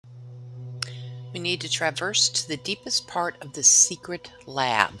We need to traverse to the deepest part of the secret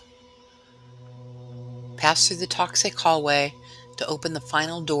lab. Pass through the toxic hallway to open the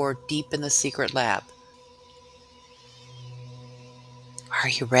final door deep in the secret lab. Are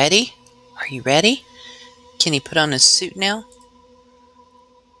you ready? Are you ready? Can he put on his suit now?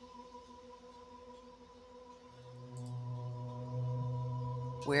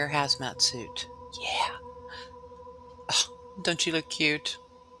 Wear hazmat suit. Yeah. Oh, don't you look cute?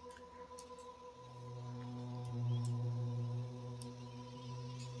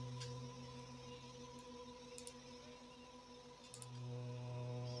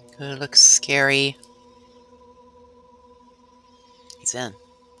 It looks scary. He's in.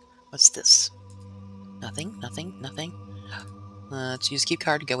 What's this? Nothing, nothing, nothing. Let's use key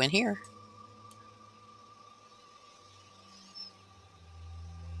card to go in here.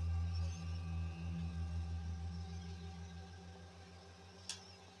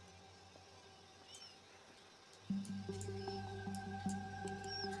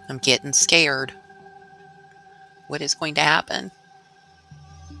 I'm getting scared. What is going to happen?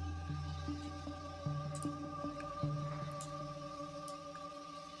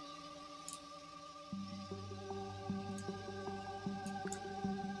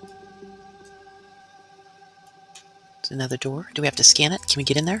 It's another door. Do we have to scan it? Can we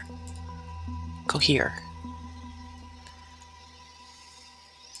get in there? Go here.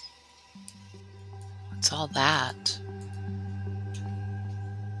 What's all that?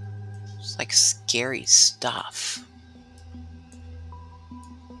 It's like scary stuff.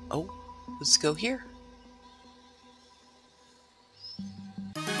 Oh, let's go here.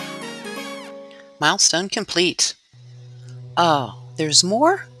 Milestone complete. Oh, there's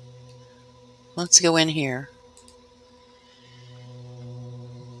more? Let's go in here.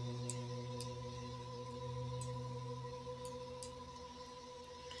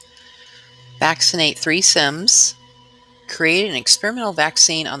 Vaccinate 3 Sims. Create an experimental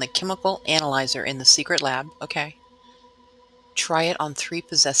vaccine on the chemical analyzer in the secret lab. Okay. Try it on 3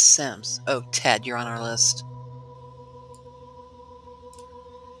 possessed Sims. Oh, Ted, you're on our list.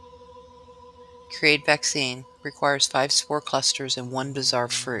 Create vaccine. Requires 5 spore clusters and 1 bizarre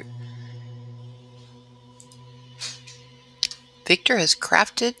fruit. Victor has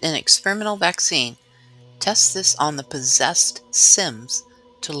crafted an experimental vaccine. Test this on the possessed Sims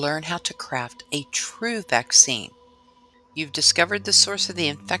to learn how to craft a true vaccine. You've discovered the source of the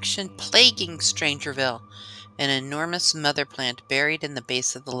infection plaguing Strangerville, an enormous mother plant buried in the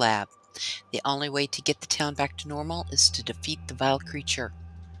base of the lab. The only way to get the town back to normal is to defeat the vile creature.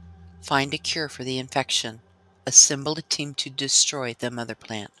 Find a cure for the infection. Assemble a team to destroy the mother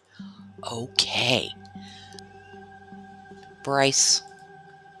plant. Okay. Bryce.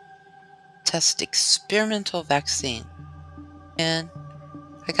 Test experimental vaccine. And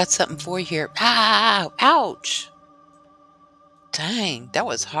I got something for you here. Ow! Ouch! Dang, that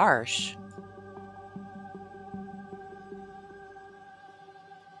was harsh.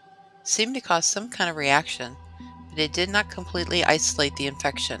 Seemed to cause some kind of reaction, but it did not completely isolate the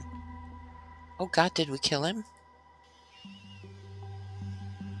infection. Oh God, did we kill him?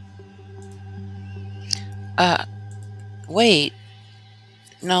 Wait.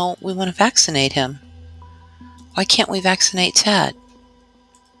 No, we want to vaccinate him. Why can't we vaccinate Ted?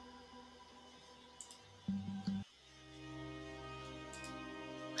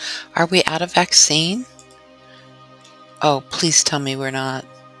 Are we out of vaccine? Oh, please tell me we're not.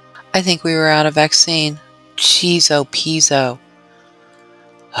 I think we were out of vaccine. Cheezo peezo.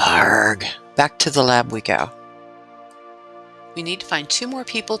 Arg. Back to the lab we go. We need to find 2 more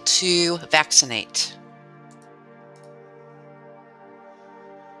people to vaccinate.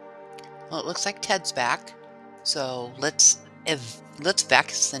 Well, it looks like Ted's back. So let's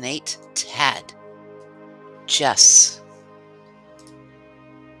vaccinate Ted. Jess.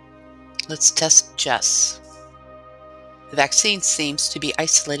 Let's test Jess. The vaccine seems to be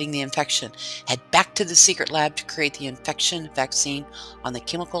isolating the infection. Head back to the secret lab to create the infection vaccine on the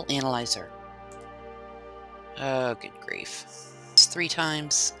chemical analyzer. Oh, good grief. It's 3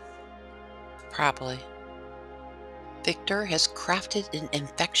 times. Probably. Victor has crafted an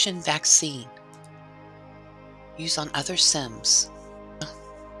infection vaccine. Use on other Sims.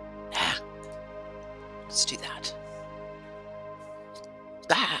 Let's do that.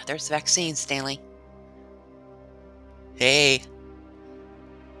 There's the vaccine, Stanley. Hey.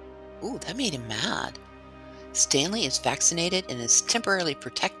 Ooh, that made him mad. Stanley is vaccinated and is temporarily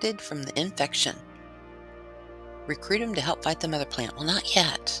protected from the infection. Recruit him to help fight the mother plant. Well, not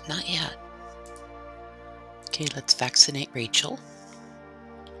yet. Not yet. Okay, let's vaccinate Rachel.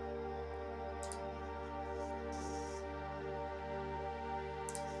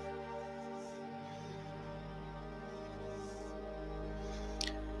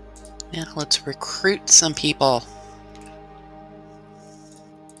 Now let's recruit some people.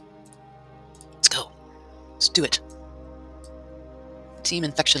 Let's go. Let's do it. Team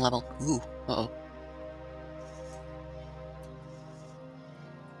infection level. Ooh, uh-oh.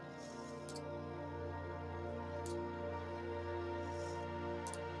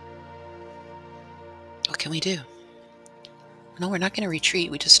 What can we do? No, we're not going to retreat.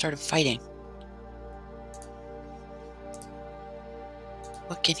 We just started fighting.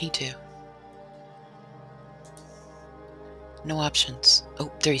 What can he do? No options.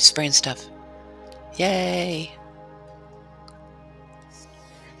 Oh, there he's spraying stuff. Yay!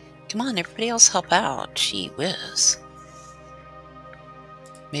 Come on, everybody else help out. Gee whiz.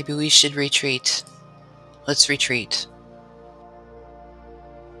 Maybe we should retreat. Let's retreat.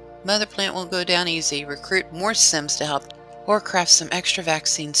 Mother plant won't go down easy. Recruit more Sims to help, or craft some extra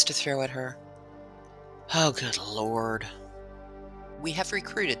vaccines to throw at her. Oh, good lord. We have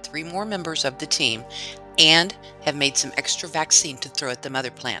recruited 3 more members of the team and have made some extra vaccine to throw at the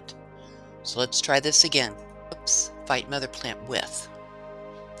mother plant. So let's try this again. Oops, fight mother plant with.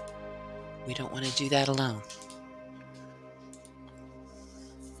 We don't want to do that alone.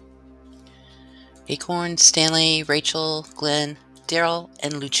 Acorn, Stanley, Rachel, Glenn, Daryl,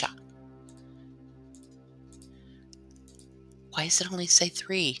 and Lucha. Why does it only say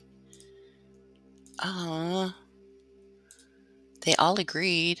 3? Oh, they all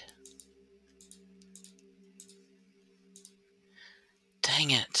agreed.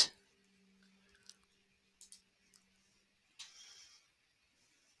 Dang it.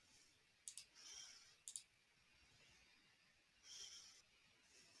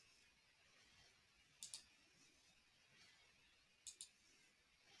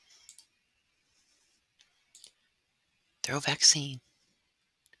 Throw vaccine.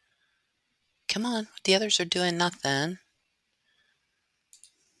 Come on, the others are doing nothing.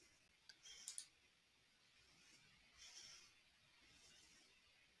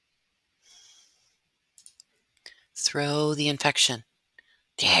 Throw the infection.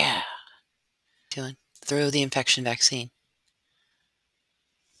 Yeah. Throw the infection vaccine.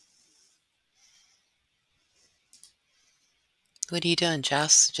 What are you doing,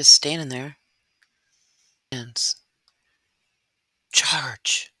 Jess? Just standing there. Hands.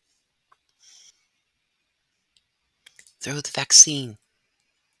 Charge. Throw the vaccine.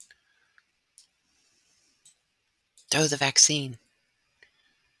 Throw the vaccine.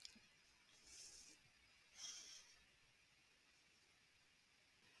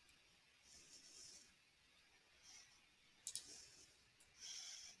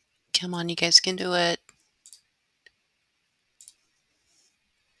 Come on, you guys can do it.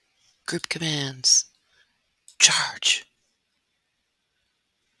 Group commands. Charge.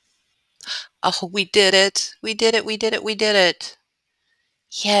 Oh, we did it. We did it. We did it. We did it.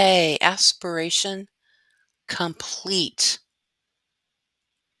 Yay. Aspiration complete.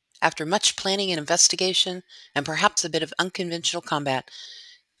 After much planning and investigation, and perhaps a bit of unconventional combat,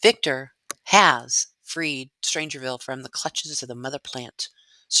 Victor has freed Strangerville from the clutches of the mother plant.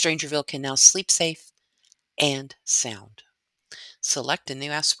 Strangerville can now sleep safe and sound. Select a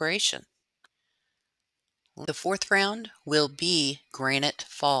new aspiration. The 4th round will be Granite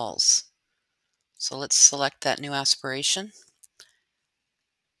Falls. So let's select that new aspiration.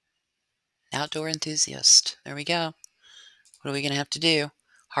 Outdoor enthusiast. There we go. What are we going to have to do?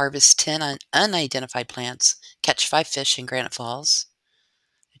 Harvest 10 unidentified plants, catch 5 fish in Granite Falls,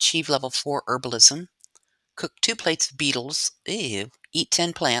 achieve level 4 herbalism, cook 2 plates of beetles, ew, eat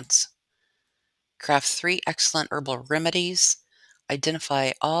 10 plants, craft 3 excellent herbal remedies,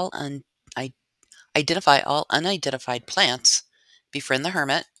 identify all unidentified plants, befriend the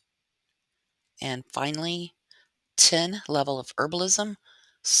hermit, and finally 10 level of herbalism,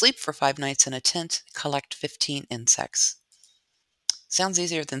 sleep for 5 nights in a tent, collect 15 insects. Sounds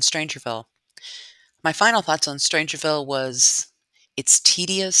easier than Strangerville. My final thoughts on Strangerville was it's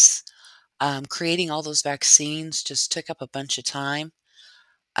tedious. Creating all those vaccines just took up a bunch of time.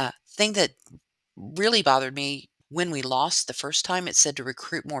 Thing that really bothered me, when we lost the first time, it said to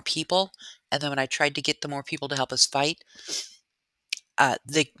recruit more people. And then when I tried to get the more people to help us fight,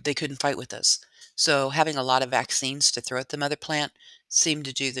 they couldn't fight with us. So having a lot of vaccines to throw at the mother plant seemed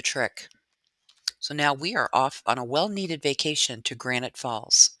to do the trick. So now we are off on a well-needed vacation to Granite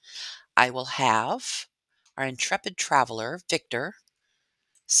Falls. I will have our intrepid traveler, Victor,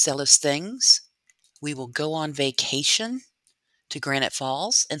 sell his things. We will go on vacation to Granite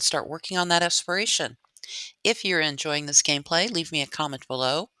Falls and start working on that aspiration. If you're enjoying this gameplay, leave me a comment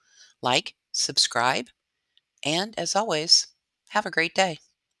below, like, subscribe, and as always, have a great day.